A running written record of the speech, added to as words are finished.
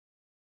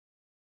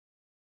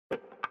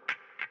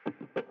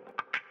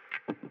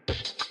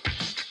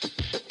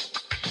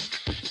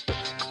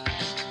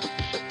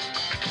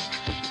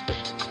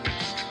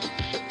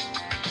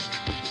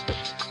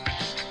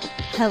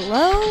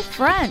Hello,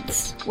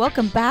 friends.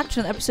 Welcome back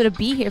to an episode of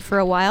Be Here for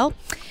a While.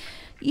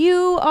 We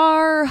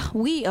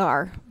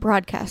are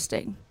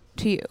broadcasting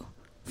to you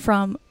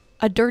from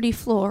a dirty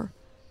floor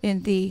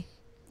in the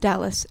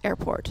Dallas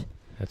airport.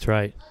 That's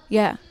right.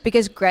 Yeah,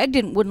 because Greg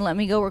wouldn't let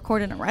me go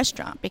record in a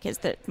restaurant because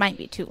that might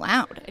be too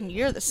loud. And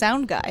you're the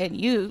sound guy and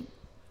you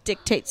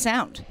dictate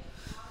sound.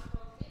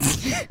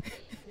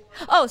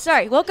 Oh,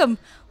 sorry. Welcome,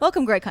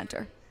 Greg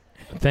Hunter.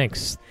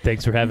 Thanks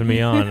for having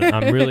me on.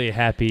 I'm really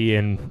happy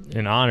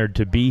and honored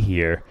to be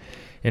here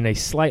in a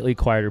slightly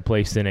quieter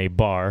place than a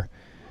bar.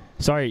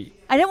 Sorry.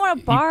 I didn't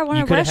want a bar, I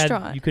wanted a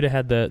restaurant. You could have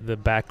had the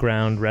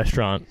background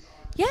restaurant.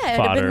 Yeah, it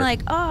would have been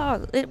like,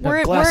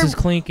 glasses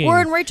clinking.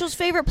 We're in Rachel's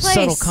favorite place.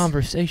 Subtle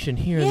conversation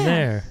here and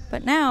there.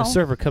 But now, a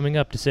server coming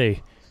up to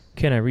say,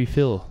 "Can I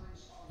refill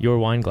your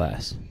wine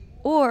glass?"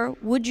 Or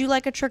would you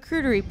like a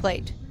charcuterie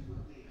plate?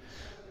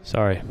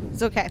 Sorry.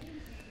 It's okay.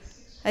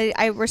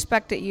 I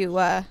respect that you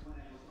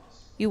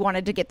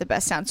wanted to get the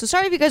best sound. So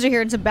sorry if you guys are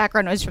hearing some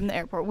background noise from the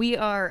airport. We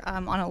are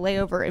on a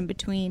layover in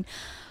between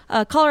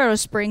Colorado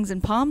Springs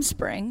and Palm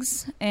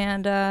Springs,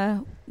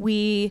 and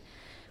we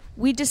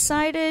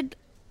decided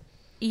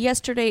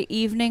yesterday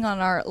evening on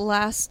our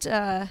last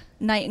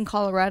night in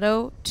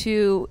Colorado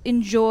to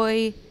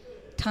enjoy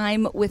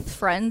time with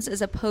friends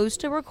as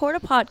opposed to record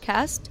a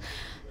podcast.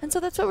 And so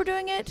that's what we're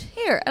doing it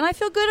here. And I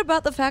feel good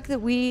about the fact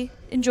that we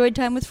enjoyed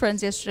time with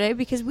friends yesterday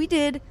because we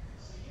did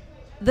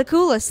the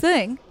coolest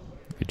thing.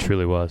 It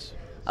truly was.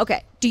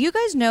 Okay. Do you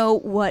guys know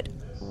what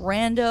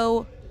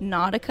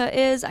Randonautica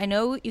is? I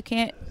know you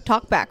can't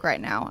talk back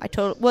right now.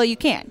 Well, you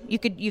can. You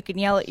can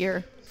yell at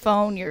your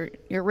phone, your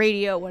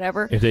radio,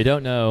 whatever. If they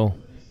don't know,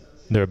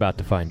 they're about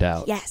to find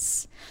out.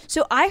 Yes.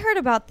 So I heard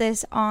about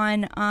this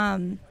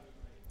on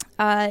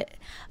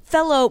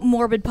fellow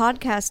Morbid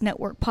Podcast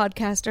Network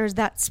podcasters,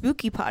 That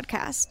Spooky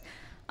Podcast.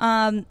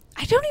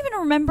 I don't even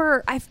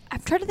remember. I'm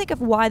trying to think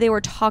of why they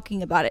were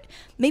talking about it.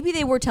 Maybe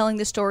they were telling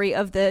the story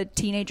of the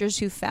teenagers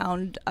who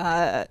found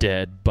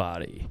dead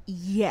body.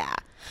 Yeah.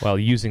 While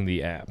using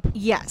the app.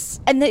 Yes.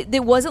 And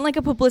there wasn't like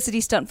a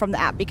publicity stunt from the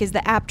app because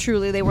the app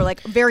truly, they were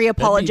like very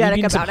apologetic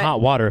about about some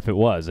hot water if it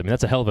was. I mean,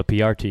 that's a hell of a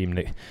PR team.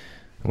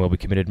 Well, we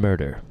committed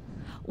murder.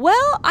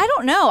 Well, I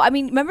don't know. I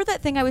mean, remember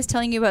that thing I was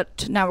telling you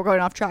about? Now we're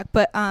going off track,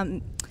 but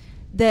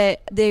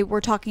that they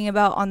were talking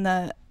about on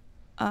the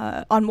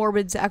on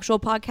Morbid's actual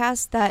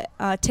podcast, that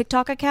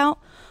TikTok account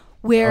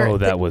where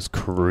that was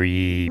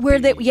creepy. So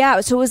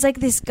it was like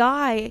this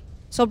guy.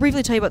 So I'll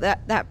briefly tell you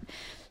about that.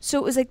 So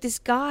it was like this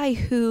guy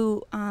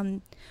who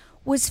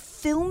was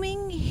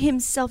filming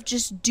himself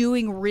just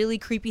doing really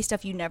creepy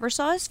stuff. You never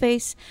saw his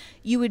face.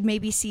 You would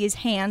maybe see his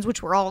hands,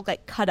 which were all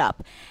like cut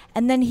up.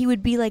 And then he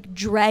would be like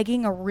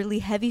dragging a really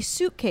heavy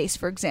suitcase,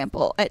 for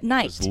example, at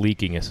night. It was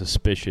leaking a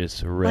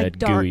suspicious red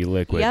gooey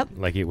liquid. Yep.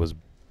 Like it was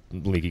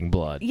leaking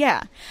blood.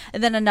 Yeah.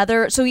 And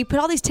then so he put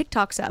all these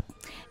TikToks up,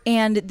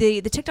 and the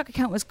TikTok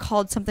account was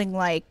called something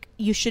like,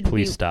 you shouldn't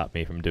Please stop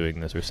me from doing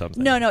this or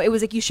something. No, it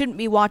was like, you shouldn't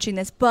be watching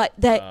this, but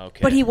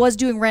he was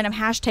doing random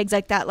hashtags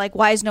like that, like,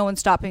 why is no one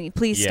stopping me?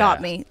 Please stop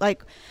me.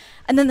 Like,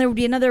 and then there would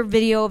be another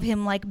video of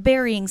him like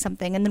burying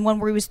something, and then one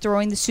where he was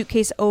throwing the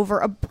suitcase over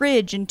a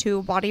bridge into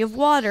a body of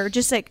water,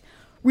 just like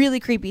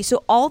really creepy.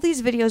 So all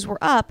these videos were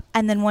up,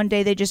 and then one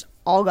day they just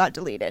all got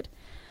deleted.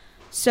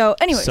 So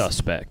anyways.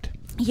 Suspect.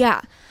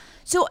 Yeah.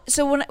 So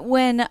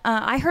when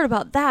I heard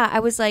about that, I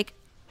was like,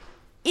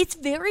 it's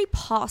very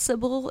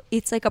possible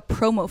it's like a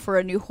promo for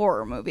a new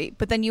horror movie.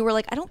 But then you were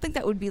like, I don't think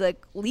that would be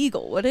like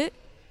legal, would it?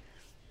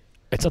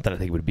 It's not that I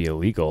think it would be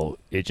illegal.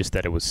 It's just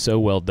that it was so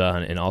well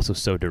done and also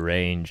so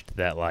deranged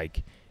that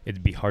like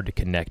it'd be hard to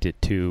connect it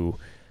to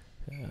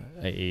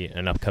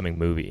an upcoming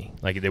movie.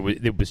 Like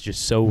it was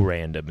just so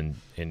random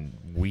and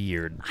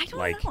weird. I don't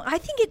know. I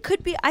think it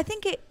could be. I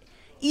think it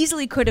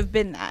easily could have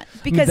been that,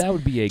 because that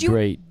would be a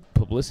great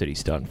publicity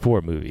stunt for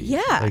a movie.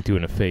 Yeah. Like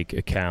doing a fake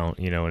account,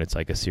 and it's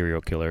like a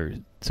serial killer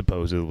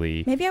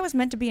supposedly. Maybe I was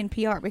meant to be in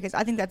PR because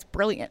I think that's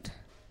brilliant.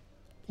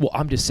 Well,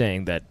 I'm just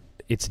saying that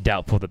it's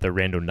doubtful that the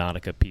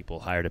Randonautica people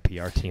hired a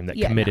PR team that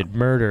committed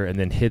murder and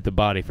then hid the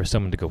body for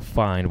someone to go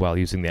find while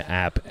using the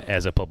app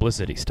as a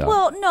publicity stunt.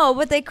 Well, no,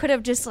 but they could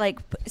have just like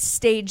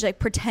staged, like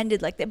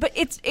pretended like that. But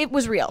it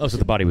was real. Oh, so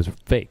the body was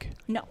fake?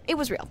 No, it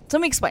was real. So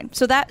let me explain.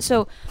 So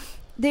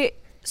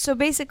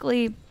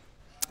basically,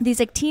 these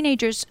like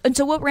teenagers, and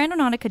so what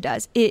Randonautica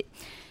does,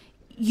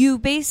 you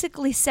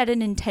basically set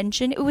an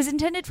intention. It was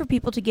intended for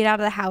people to get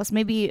out of the house,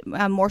 maybe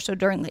more so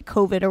during like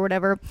COVID or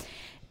whatever.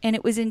 And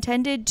it was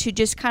intended to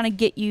just kind of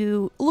get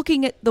you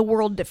looking at the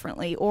world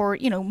differently, or,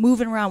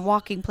 moving around,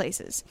 walking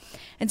places.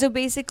 And so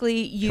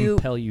basically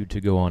compel you to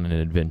go on an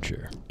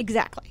adventure.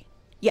 Exactly.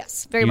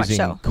 Yes, very much so.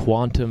 Using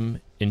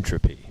quantum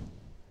entropy.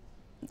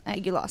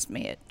 You lost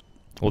me.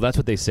 Well, that's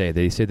what they say.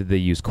 They say that they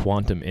use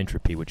quantum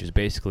entropy, which is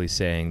basically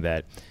saying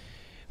that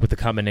with the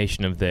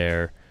combination of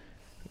their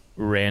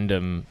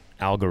random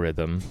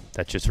algorithm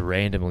that's just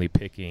randomly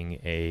picking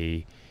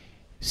a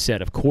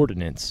set of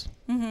coordinates,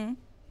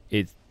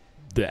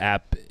 the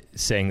app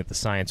saying that the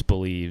science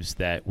believes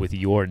that with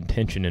your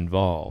intention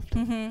involved,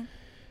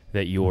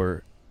 that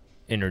your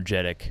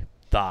energetic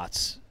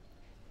thoughts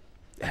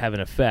have an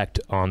effect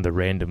on the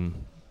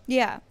random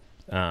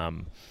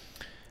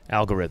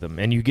algorithm,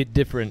 and you get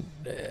different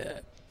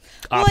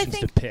options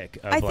to pick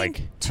of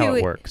like how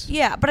it works.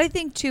 Yeah, but I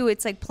think too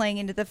it's like playing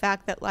into the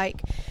fact that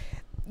like,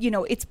 you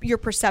know, it's your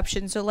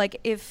perception. So like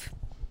if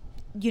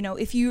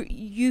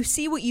you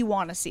see what you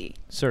want to see.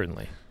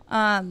 Certainly.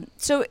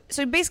 So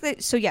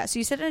basically, so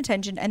you set an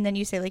intention, and then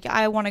you say like,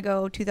 I want to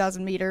go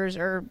 2,000 meters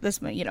or this,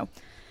 you know,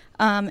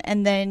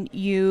 and then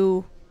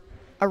you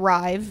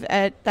arrive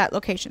at that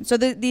location. So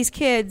these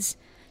kids,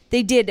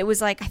 it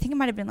was like, I think it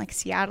might have been like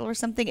Seattle or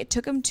something. It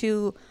took them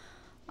to,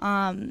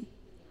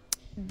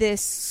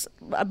 this,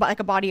 like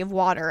a body of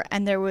water,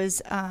 and there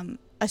was,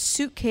 a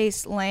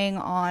suitcase laying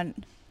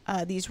on,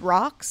 these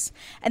rocks,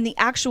 and the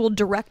actual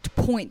direct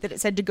point that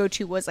it said to go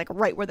to was like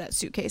right where that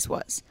suitcase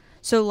was.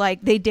 So like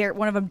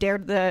one of them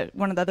dared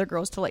one of the other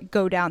girls to like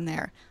go down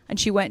there, and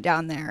she went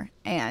down there,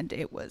 and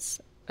it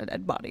was a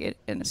dead body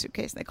in a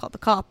suitcase. And they called the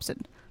cops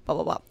and blah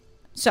blah blah.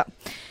 So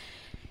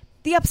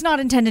the app's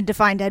not intended to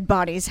find dead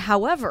bodies.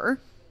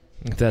 However,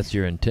 if that's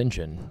your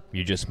intention,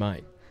 you just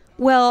might.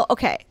 Well,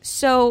 okay.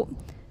 So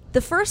the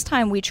first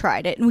time we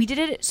tried it, and we did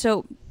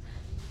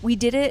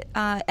it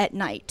at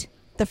night.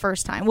 The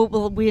first time,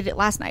 well, we did it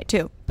last night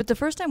too. But the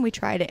first time we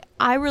tried it,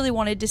 I really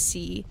wanted to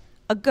see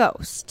a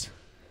ghost.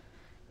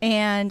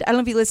 And I don't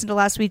know if you listened to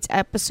last week's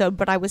episode,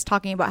 but I was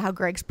talking about how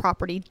Greg's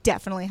property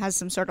definitely has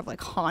some sort of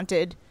like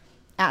haunted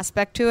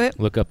aspect to it.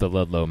 Look up the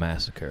Ludlow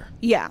Massacre.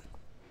 Yeah.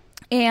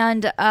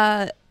 And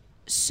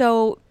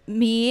so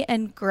me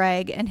and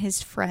Greg and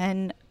his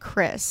friend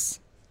Chris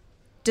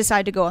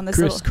decided to go on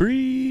this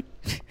Creed.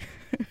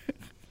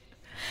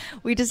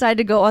 We decided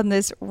to go on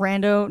this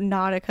Rando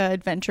Nautica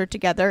adventure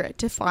together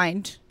to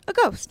find a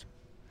ghost.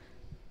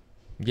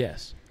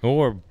 Yes.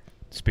 Or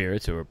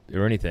spirits or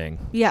anything.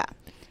 Yeah.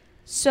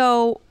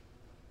 So,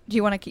 do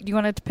you want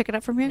to pick it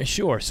up from here?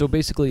 Sure. So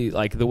basically,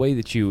 like the way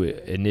that you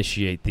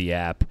initiate the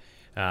app,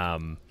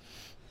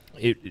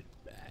 it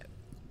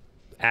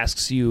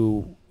asks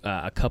you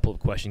a couple of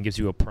questions, gives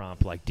you a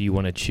prompt like, do you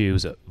want to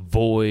choose a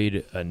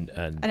void, an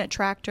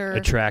attractor,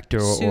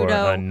 or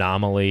an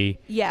anomaly?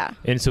 Yeah.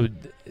 And so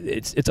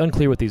it's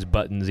unclear what these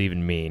buttons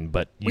even mean,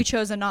 but we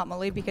chose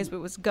anomaly because it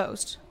was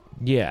ghost.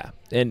 Yeah,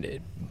 and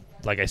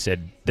like I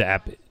said, the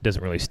app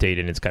doesn't really state,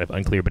 and it's kind of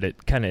unclear, but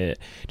it kind of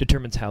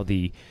determines how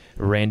the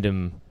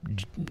random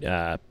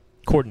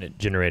coordinate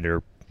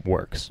generator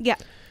works. Yeah.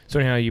 So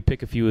anyhow, you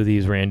pick a few of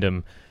these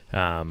random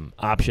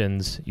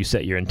options, you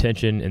set your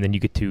intention, and then you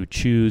get to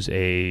choose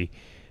a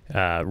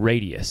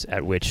radius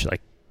at which,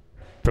 like,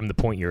 from the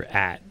point you're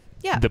at,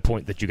 the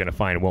point that you're going to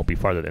find won't be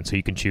farther than. So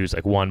you can choose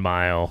like 1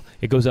 mile.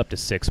 It goes up to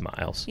 6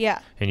 miles. Yeah.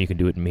 And you can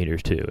do it in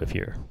meters too if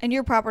you're. And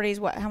your property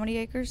is what? How many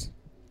acres?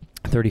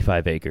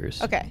 35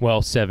 acres. Okay.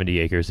 Well, 70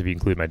 acres if you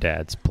include my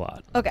dad's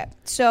plot. Okay.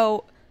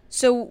 So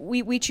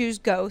we choose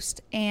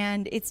ghost,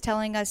 and it's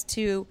telling us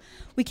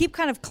we keep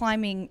kind of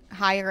climbing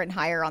higher and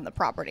higher on the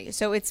property.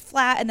 So it's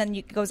flat, and then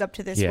it goes up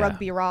to this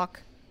rugby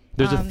rock.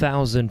 There's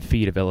 1,000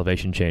 feet of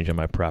elevation change on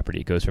my property.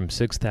 It goes from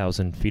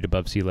 6,000 feet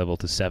above sea level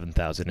to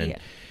 7,000. And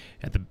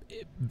at the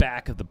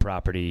back of the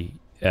property,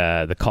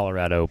 the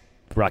Colorado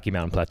Rocky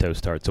Mountain Plateau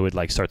starts. So it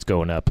like starts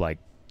going up like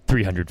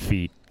 300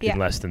 feet in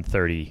less than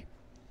 30.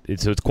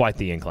 So it's quite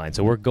the incline.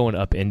 So we're going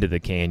up into the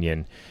canyon,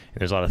 and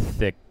there's a lot of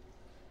thick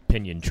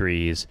pinyon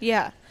trees.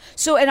 Yeah.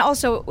 So, and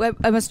also,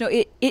 I must know,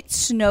 it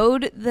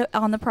snowed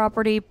on the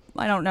property,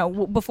 I don't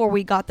know, before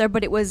we got there,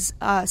 but it was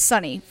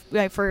sunny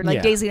for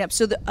days leading up.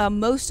 So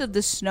most of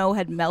the snow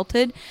had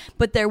melted,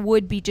 but there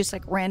would be just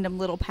like random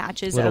little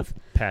patches of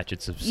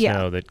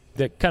snow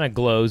that kind of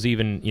glows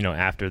even,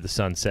 after the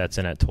sun sets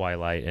and at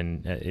twilight,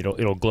 and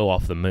it'll glow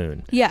off the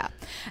moon. Yeah.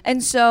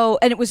 And so,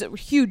 and it was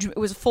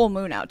a full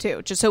moon out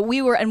too. Just so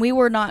we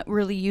were not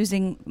really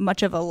using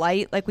much of a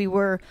light. Like we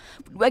were,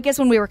 I guess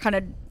when we were kind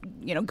of,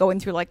 going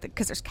through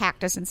because there's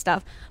cactus and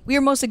stuff, we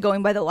were mostly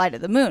going by the light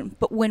of the moon.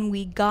 But when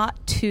we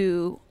got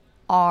to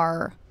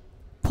our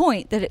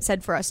point that it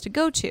said for us to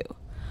go to,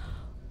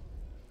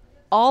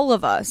 all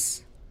of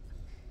us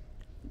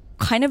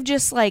kind of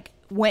just like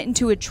went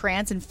into a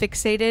trance and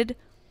fixated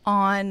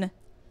on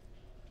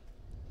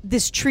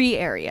this tree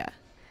area.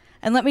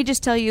 And let me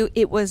just tell you,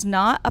 it was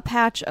not a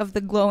patch of the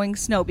glowing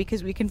snow,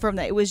 because we confirmed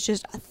that it was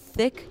just a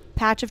thick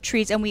patch of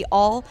trees. And we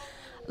all,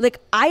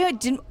 I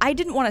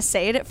didn't want to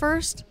say it at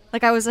first.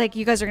 I was like,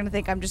 you guys are going to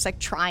think I'm just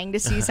trying to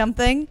see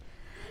something.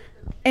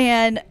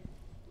 And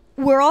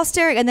we're all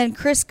staring. And then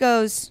Chris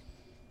goes,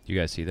 you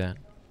guys see that?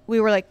 We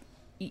were like,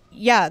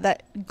 yeah,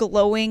 that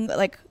glowing,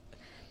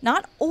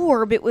 not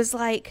orb. It was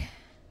like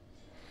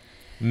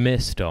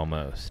mist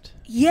almost.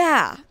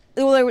 Yeah.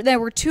 Well, there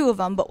were two of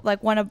them, but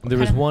there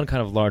was one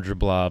kind of larger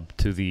blob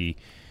to the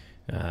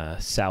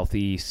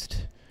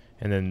southeast.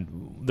 And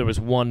then there was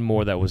one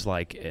more that was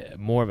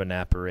more of an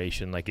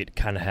apparition, it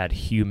kind of had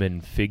human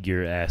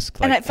figure-esque,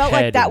 and it felt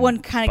like that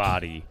one kind of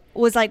body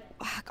was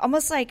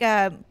almost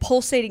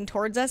pulsating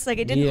towards us. It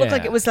didn't look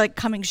like it was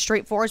coming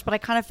straight for us, but I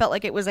kind of felt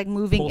like it was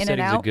moving in and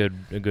out.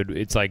 A good.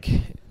 It's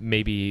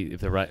maybe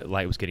if the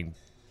light was getting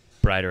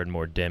brighter and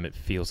more dim, it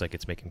feels like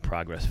it's making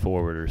progress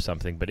forward or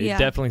something. But it Yeah.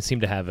 definitely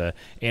seemed to have a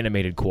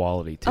animated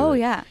quality to it. Oh,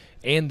 yeah.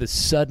 And the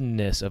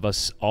suddenness of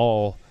us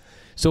all.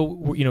 So,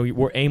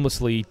 we're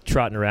aimlessly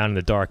trotting around in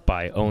the dark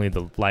by only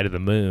the light of the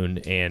moon,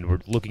 and we're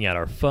looking at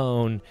our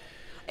phone.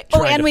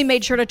 Oh, and we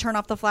made sure to turn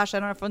off the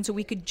flashlight on our phone so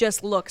we could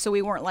just look, so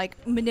we weren't like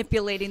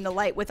manipulating the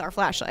light with our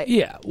flashlight.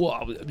 Yeah, well,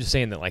 I'm just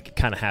saying that like it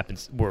kind of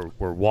happens. We're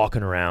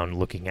walking around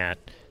looking at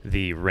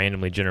the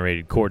randomly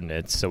generated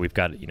coordinates. So we've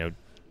got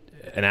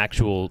an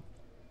actual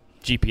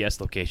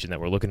GPS location that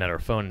we're looking at our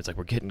phone. And it's like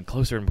we're getting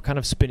closer and we're kind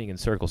of spinning in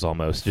circles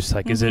almost. Just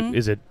like is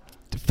it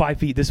 5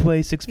 feet this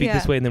way, 6 feet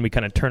this way, and then we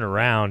kind of turn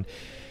around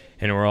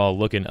and we're all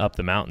looking up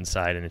the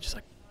mountainside, and it's just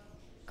like,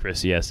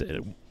 Chris, yes,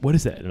 what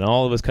is that? And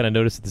all of us kind of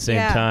noticed at the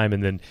same time,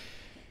 and then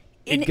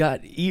it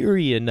got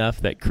eerie enough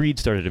that Creed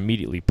started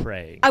immediately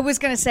praying. I was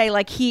gonna say,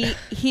 like he's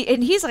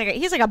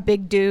like a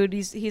big dude.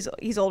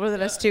 He's older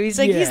than us too. He's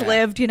like he's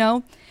lived,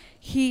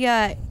 He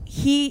I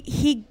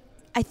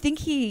think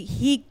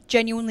he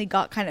genuinely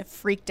got kind of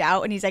freaked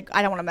out, and he's like,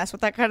 I don't want to mess with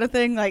that kind of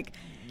thing. Like,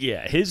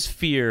 yeah, his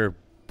fear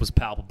was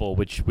palpable,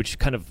 which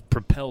kind of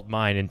propelled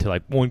mine into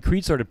like when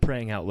Creed started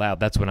praying out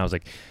loud. That's when I was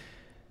like,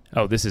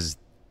 oh, this is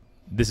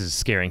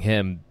scaring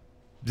him.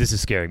 This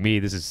is scaring me.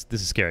 This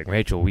is scaring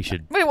Rachel. We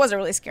should. But it wasn't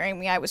really scaring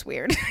me. I was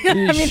weird.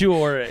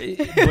 Sure, but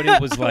it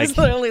was like I was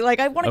literally like,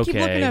 I want to keep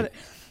looking at it.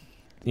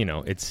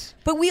 It's.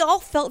 But we all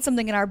felt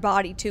something in our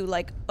body too.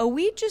 Like, oh,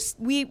 we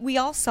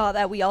all saw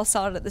that. We all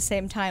saw it at the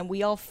same time.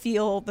 We all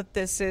feel that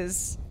this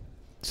is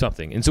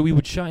something, and so we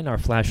would shine our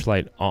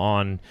flashlight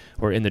on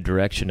or in the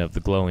direction of the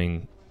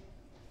glowing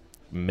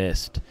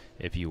mist,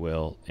 if you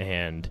will,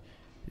 and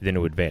then it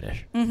would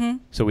vanish. Mm-hmm.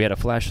 So we had a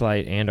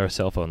flashlight and our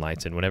cell phone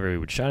lights, and whenever we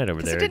would shine it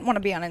over there, it didn't want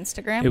to be on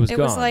Instagram. It was gone.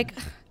 Was like,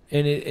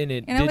 and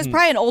it was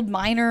probably an old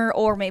miner,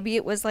 or maybe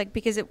it was like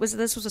because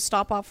this was a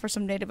stop off for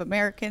some Native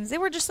Americans. They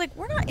were just like,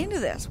 we're not into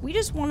this. We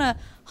just want to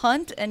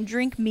hunt and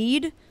drink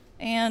mead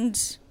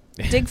and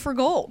dig for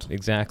gold.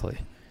 Exactly.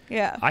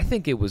 Yeah. I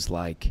think it was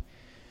like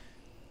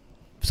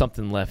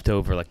something left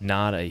over, like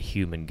not a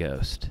human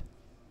ghost,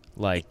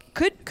 like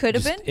could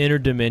have been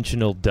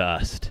interdimensional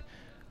dust.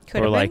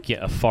 Could or like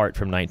a fart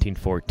from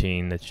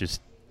 1914 that's just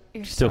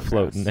still so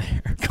floating gross.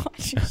 there.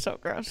 Gosh, you're so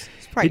gross.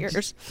 It's probably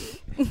yours.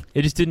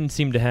 It just didn't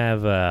seem to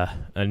have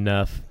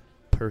enough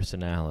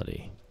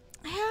personality.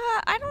 Yeah,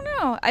 I don't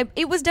know.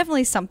 It was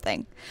definitely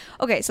something.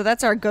 Okay, so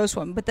that's our ghost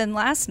one. But then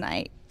last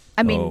night,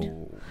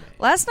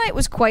 last night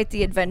was quite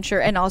the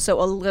adventure and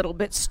also a little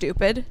bit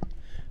stupid.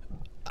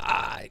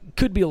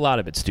 Could be a lot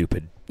of it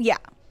stupid. Yeah.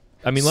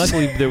 I mean,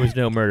 luckily there was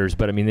no murders,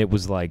 but I mean, it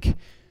was like...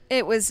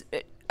 It was...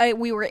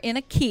 we were in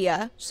a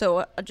Kia,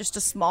 so just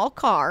a small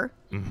car.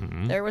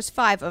 Mm-hmm. There was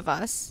 5 of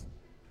us.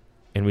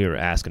 And we were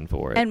asking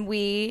for it. And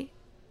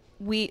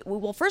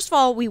well, first of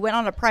all, we went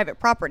on a private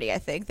property, I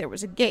think. There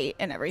was a gate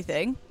and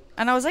everything.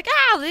 And I was like,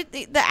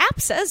 the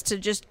app says to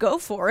just go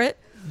for it.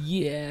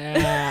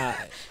 Yeah.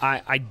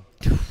 I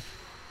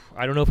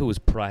don't know if it was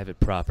private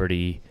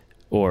property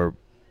or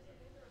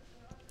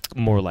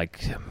more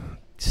like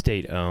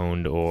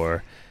state-owned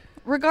or...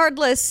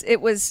 Regardless, it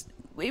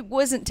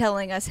wasn't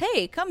telling us,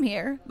 hey, come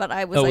here, but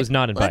I was like, it was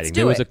not inviting.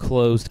 There was a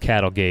closed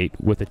cattle gate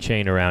with a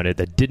chain around it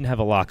that didn't have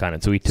a lock on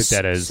it, so we took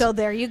that as... So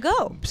there you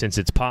go. Since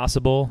it's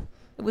possible.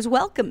 It was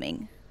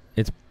welcoming.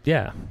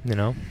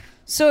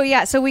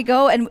 So, so we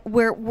go, and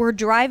we're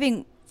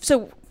driving,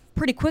 so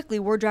pretty quickly,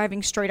 we're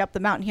driving straight up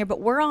the mountain here,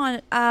 but we're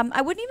on,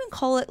 I wouldn't even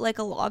call it like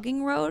a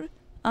logging road,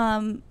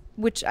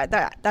 which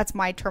that's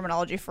my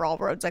terminology for all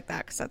roads like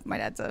that, because my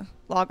dad's a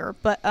logger,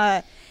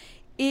 but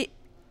it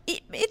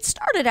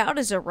started out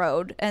as a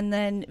road and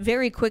then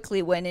very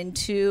quickly went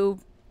into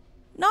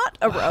not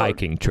a road. A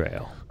hiking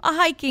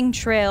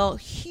trail,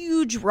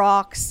 huge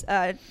rocks,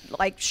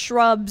 like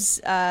shrubs.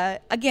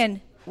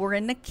 Again, we're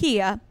in the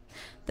Kia.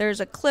 There's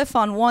a cliff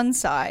on one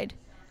side,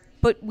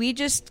 but we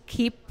just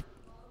keep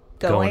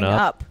going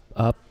up.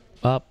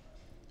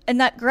 And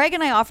that Greg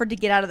and I offered to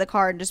get out of the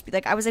car and just be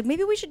like, I was like,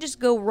 maybe we should just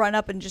go run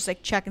up and just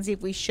like check and see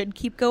if we should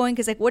keep going.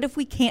 Because like, what if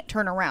we can't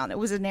turn around? It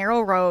was a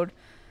narrow road.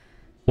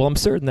 Well, I'm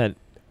certain that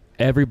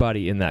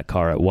everybody in that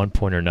car at one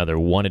point or another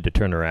wanted to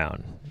turn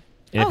around.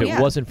 And if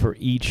it wasn't for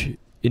each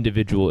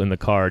individual in the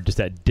car, just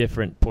at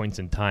different points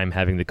in time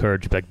having the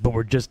courage to be like, but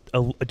we're just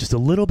a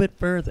little bit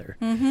further.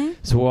 Mm-hmm.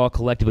 So we're all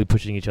collectively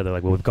pushing each other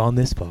like, well, we've gone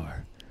this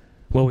far.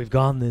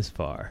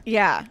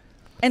 Yeah.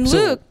 And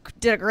Luke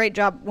did a great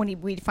job when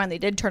we finally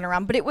did turn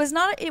around, but it wasn't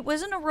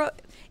a road.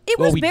 It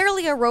was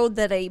barely a road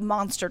that a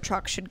monster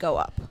truck should go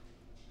up.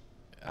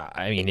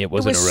 I mean, it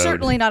wasn't a road. It was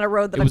certainly not a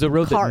road that it was a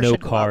road that no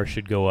car car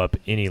should go up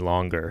any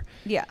longer.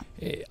 Yeah.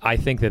 I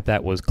think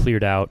that was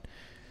cleared out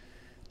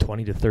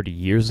 20 to 30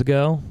 years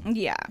ago.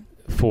 Yeah.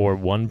 For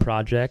one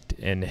project,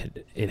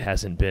 and it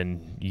hasn't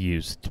been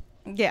used.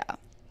 Yeah.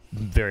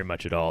 Very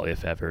much at all,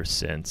 if ever,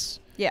 since.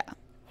 Yeah.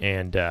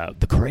 And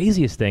the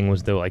craziest thing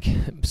was though, like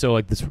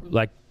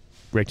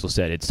Rachel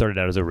said, it started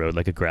out as a road,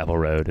 like a gravel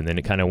road, and then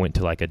it kind of went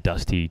to like a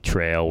dusty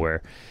trail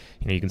where,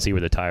 you can see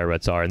where the tire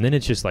ruts are, and then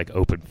it's just like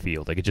open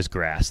field, like it's just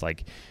grass.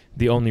 Like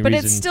the only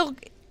reason, it's still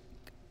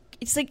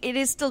it's like it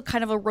is still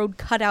kind of a road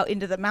cut out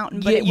into the mountain,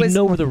 but yeah, it was you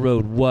know where the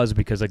road was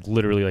because like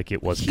literally like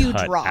it was huge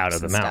cut rocks out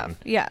of the and mountain.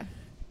 stuff. Yeah.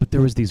 But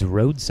there was these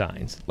road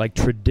signs, like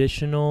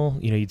traditional,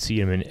 you'd see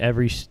them in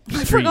every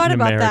street forgot in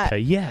about America.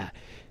 that. Yeah.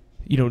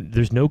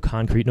 There's no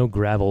concrete, no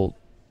gravel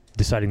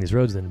deciding these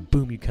roads. Then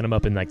boom, you cut them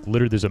up and like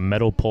literally there's a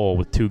metal pole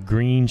with 2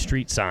 green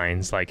street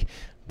signs like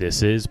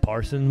this is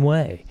Parson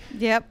Way.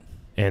 Yep.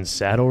 And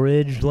Saddle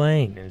Ridge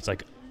Lane. And it's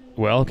like,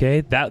 well,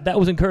 okay, that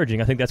was encouraging.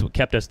 I think that's what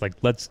kept us like,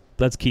 let's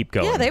keep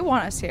going. Yeah, they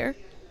want us here.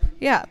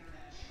 Yeah.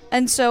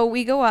 And so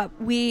we go up.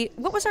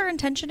 What was our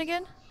intention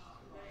again?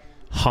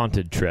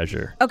 Haunted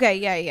treasure. Okay,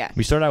 yeah.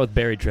 We started out with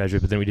buried treasure,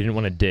 but then we didn't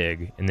want to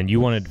dig, and then you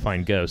wanted to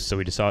find ghosts, so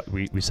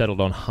we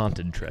settled on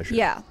haunted treasure.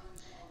 Yeah.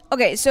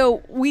 Okay,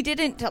 so we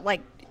didn't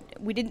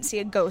see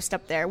a ghost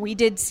up there. We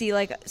did see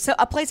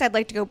a place I'd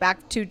like to go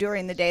back to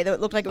during the day, though it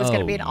looked like it was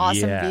going to be an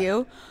awesome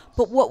view.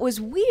 But what was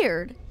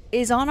weird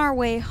is on our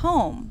way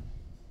home,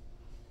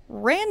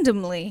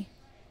 randomly,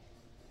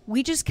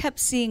 we just kept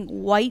seeing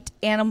white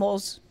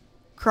animals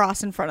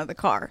cross in front of the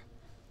car.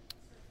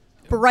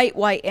 Bright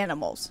white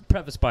animals.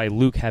 Prefaced by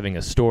Luke having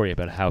a story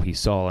about how he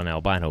saw an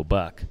albino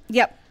buck.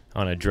 Yep.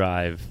 On a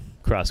drive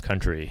cross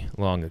country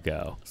long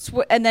ago.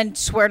 And then,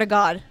 swear to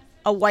God,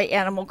 a white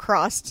animal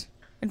crossed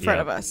in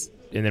front of us.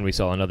 And then we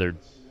saw another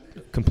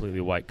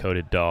completely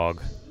white-coated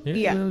dog.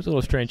 Yeah. It was a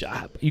little strange.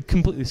 You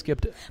completely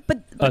skipped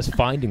us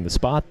finding the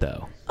spot,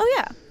 though. Oh,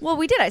 yeah. Well,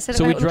 we did. I said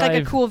so it looked like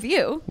a cool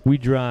view. We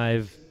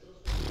drive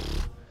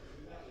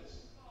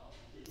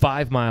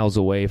 5 miles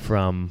away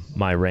from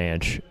my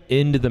ranch,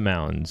 into the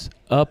mountains,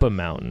 up a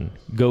mountain,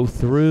 go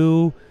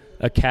through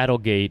a cattle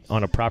gate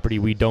on a property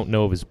we don't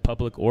know if is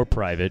public or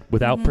private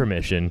without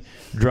permission,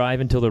 drive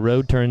until the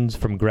road turns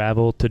from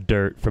gravel to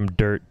dirt, from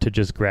dirt to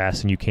just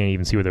grass, and you can't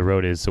even see where the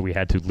road is, so we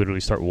had to literally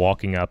start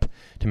walking up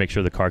to make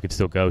sure the car could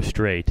still go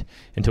straight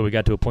until we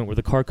got to a point where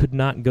the car could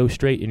not go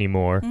straight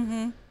anymore.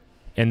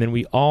 And then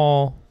we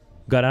all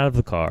got out of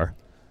the car,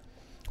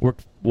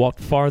 walked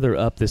farther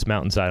up this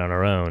mountainside on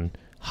our own,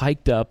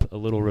 hiked up a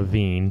little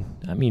ravine.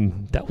 I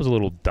mean, that was a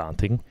little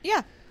daunting.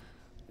 Yeah.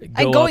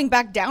 And going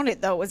back down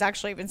it, though, was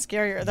actually even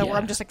scarier, though, where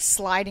I'm just,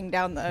 sliding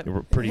down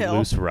the pretty hill.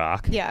 loose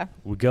rock. Yeah.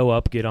 We go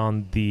up, get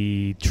on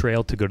the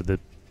trail to go to the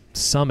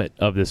summit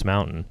of this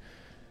mountain,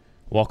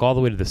 walk all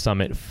the way to the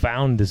summit,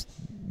 found this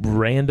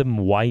random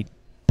white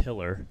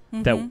pillar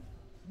that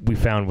we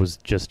found was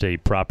just a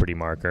property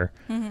marker.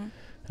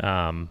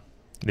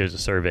 There's a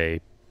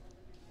survey.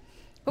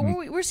 But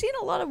we're seeing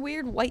a lot of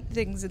weird white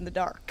things in the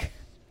dark.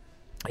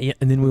 Yeah,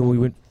 and then when we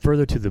went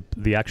further to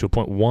the actual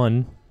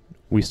point,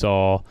 we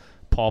saw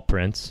paw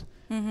prints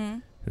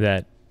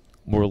that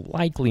were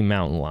likely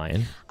mountain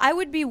lion. I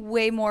would be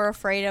way more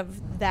afraid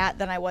of that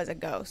than I was a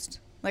ghost.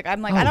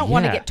 I'm like, I don't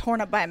want to get torn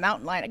up by a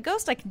mountain lion. A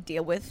ghost I can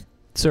deal with.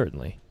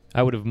 Certainly.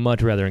 I would have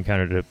much rather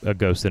encountered a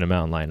ghost than a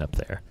mountain lion up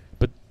there.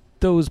 But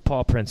those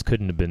paw prints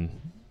couldn't have been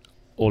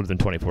older than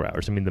 24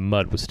 hours. I mean, the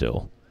mud was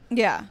still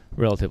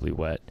relatively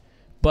wet.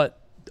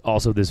 But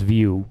also this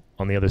view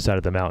on the other side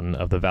of the mountain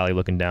of the valley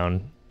looking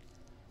down,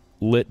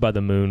 lit by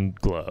the moon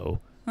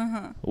glow,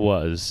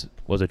 was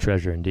a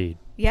treasure indeed.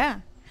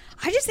 Yeah.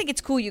 I just think it's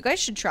cool. You guys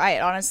should try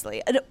it,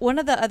 honestly. One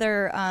of the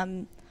other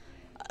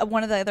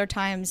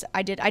times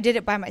I did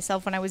it by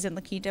myself when I was in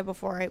La Quinta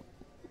before I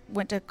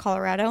went to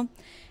Colorado.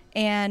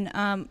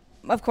 And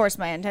of course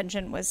my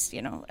intention was,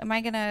 am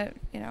I going to,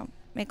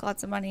 make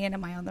lots of money and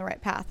am I on the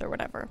right path or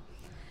whatever?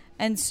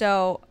 And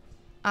so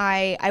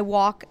I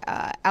walk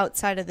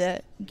outside of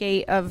the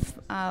gate of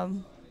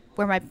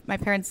where my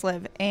parents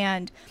live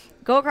and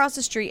go across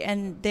the street,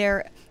 and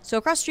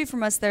across the street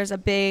from us there's a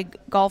big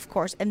golf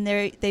course, and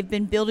they've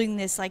been building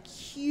this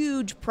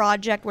huge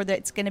project where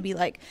it's going to be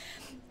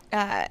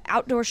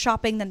outdoor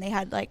shopping. Then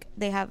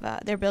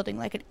they're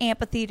building an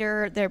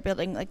amphitheater, they're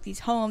building these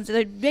homes,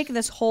 they're making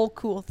this whole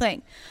cool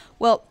thing.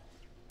 Well,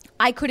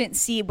 I couldn't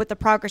see what the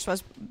progress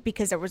was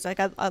because there was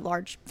a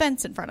large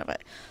fence in front of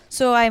it.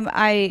 So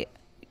I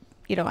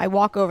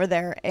walk over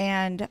there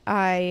and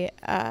I'm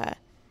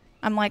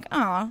like,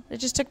 oh, it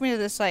just took me to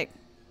this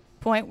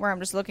point where I'm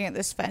just looking at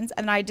this fence,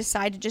 and I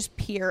decide to just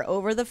peer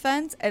over the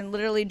fence, and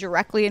literally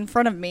directly in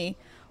front of me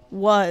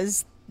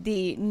was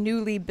the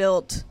newly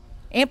built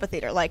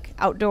amphitheater,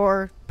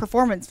 outdoor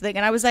performance thing.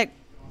 And I was like,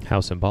 how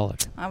symbolic.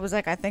 I was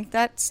like, I think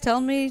that's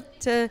telling me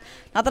to,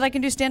 not that I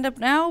can do stand-up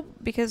now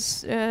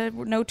because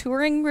no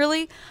touring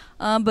really,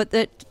 but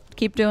that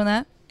keep doing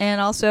that. And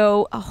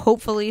also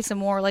hopefully some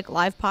more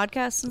live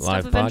podcasts and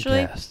stuff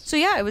eventually. So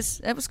yeah, it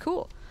was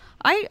cool.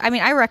 I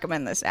mean, I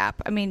recommend this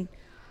app. I mean,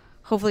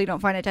 hopefully you don't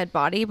find a dead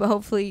body, but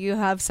hopefully you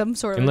have some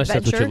sort of adventure.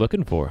 That's what you're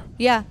looking for.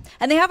 Yeah.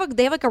 And they have a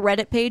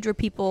Reddit page where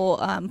people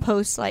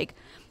post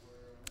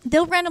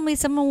they'll randomly,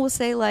 someone will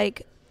say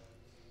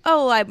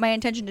oh, my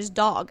intention is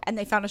dog, and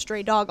they found a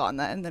stray dog on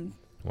that, and then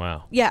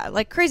wow. Yeah,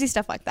 crazy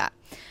stuff like that.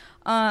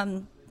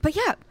 But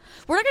yeah,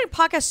 we're not going to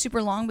podcast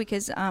super long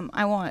because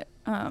I want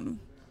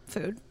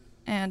food.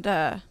 And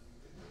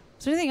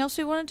is there anything else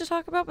we wanted to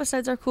talk about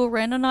besides our cool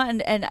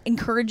Randonaut and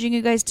encouraging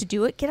you guys to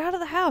do it? Get out of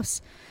the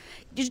house.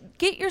 Just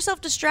get yourself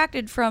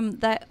distracted from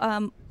that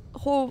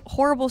whole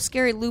horrible,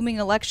 scary, looming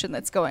election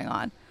that's going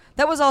on.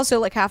 That was also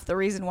like half the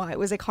reason why it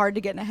was like hard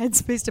to get in a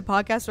headspace to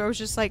podcast. Where I was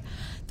just like,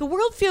 the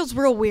world feels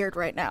real weird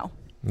right now.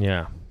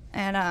 Yeah.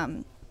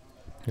 And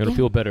it'll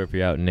feel better if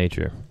you're out in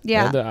nature.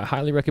 Yeah. And I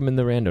highly recommend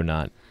the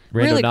Randonautica.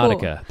 Really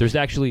Randonautica. cool. There's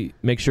actually,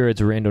 make sure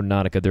it's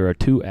Randonautica. There are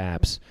 2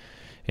 apps,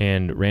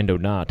 and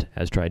Randonaut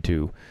has tried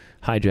to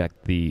hijack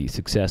the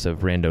success of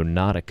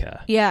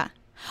Randonautica. yeah.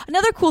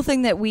 Another cool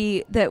thing that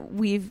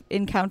we've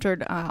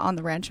encountered on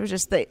the ranch was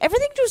just that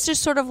everything was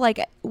just sort of like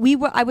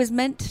I was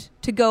meant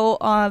to go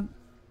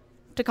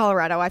to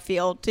Colorado. I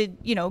feel to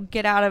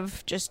get out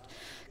of just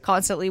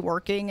constantly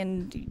working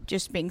and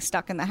just being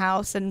stuck in the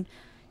house and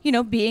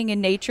being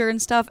in nature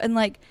and stuff, and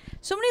like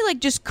so many like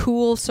just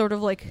cool sort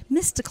of like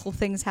mystical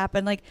things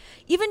happen. Like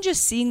even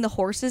just seeing the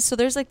horses. So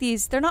there's like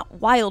they're not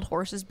wild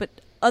horses, but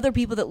other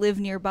people that live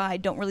nearby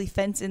don't really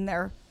fence in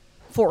their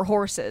 4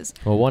 horses.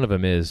 Well, one of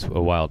them is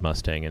a wild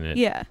Mustang, and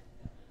it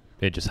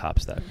just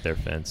hops their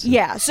fence.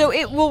 Yeah, so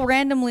it will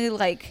randomly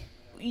like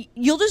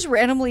you'll just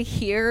randomly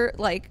hear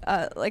like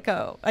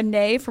a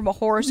neigh from a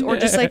horse, or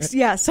just like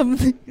some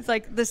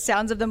like the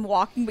sounds of them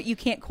walking, but you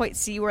can't quite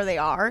see where they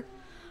are.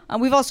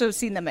 We've also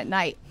seen them at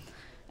night,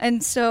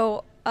 and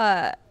so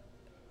I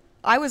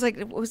was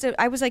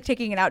like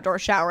taking an outdoor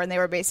shower, and they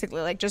were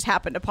basically like just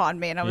happened upon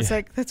me, and I was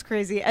like, that's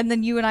crazy. And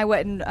then you and I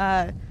went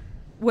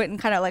and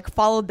kind of like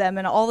followed them,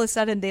 and all of a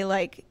sudden they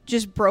like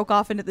just broke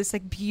off into this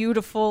like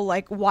beautiful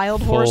like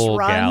wild horse Full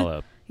run.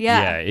 gallop.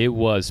 Yeah, it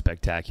was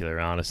spectacular.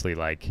 Honestly,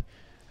 like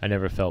I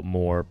never felt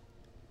more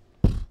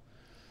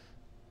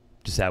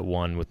just at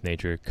one with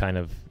nature. Kind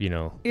of,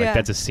 like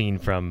that's a scene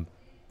from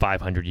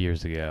 500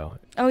 years ago.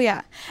 Oh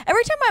yeah.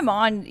 Every time I'm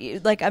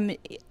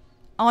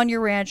on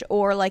your ranch,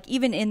 or like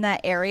even in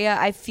that area,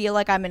 I feel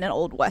like I'm in an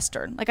old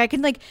Western. Like I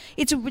can like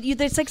it's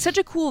like such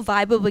a cool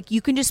vibe of like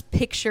you can just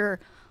picture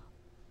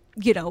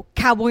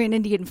cowboy and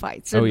Indian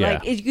fights. And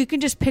like you can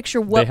just picture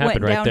what they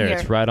went right down there. here.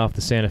 It's right off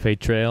the Santa Fe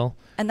Trail.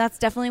 And that's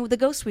definitely the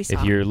ghost we saw.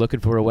 If you're looking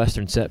for a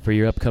Western set for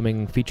your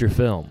upcoming feature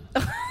film,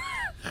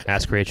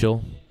 ask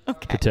Rachel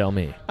to tell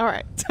me. All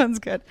right. Sounds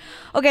good.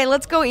 Okay,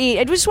 let's go eat.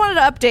 I just wanted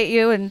to update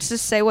you and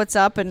just say what's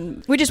up.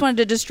 And we just wanted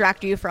to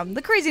distract you from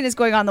the craziness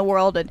going on in the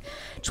world. And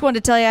just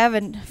wanted to tell you I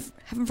haven't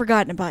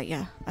forgotten about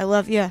you. I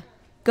love you.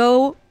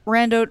 Go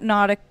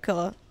Randonautica.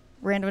 Go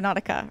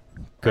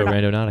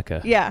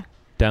Randonautica. Yeah.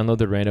 Download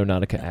the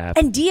Randonautica app.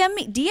 And DM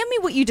me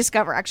what you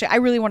discover. Actually, I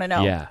really want to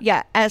know.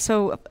 Yeah.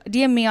 So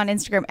DM me on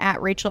Instagram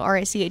at Rachel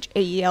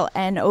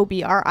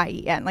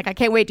RACHAELNOBRIEN. Like I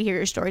can't wait to hear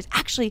your stories.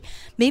 Actually,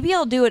 maybe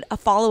I'll do a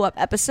follow-up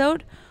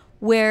episode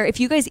where if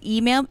you guys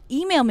email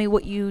me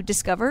what you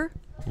discover.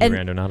 And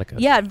Randonautica.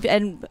 Yeah,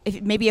 and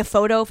maybe a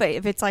photo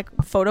if it's like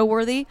photo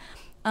worthy.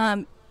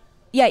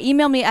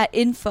 Email me at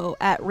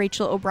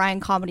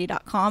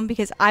info@RachelO'BrienComedy.com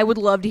because I would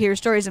love to hear your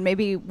stories, and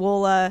maybe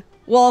we'll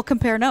all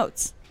compare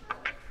notes.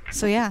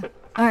 So yeah.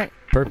 All right.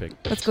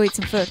 Perfect. Let's go eat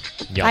some food.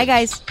 Yum. Bye,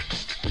 guys.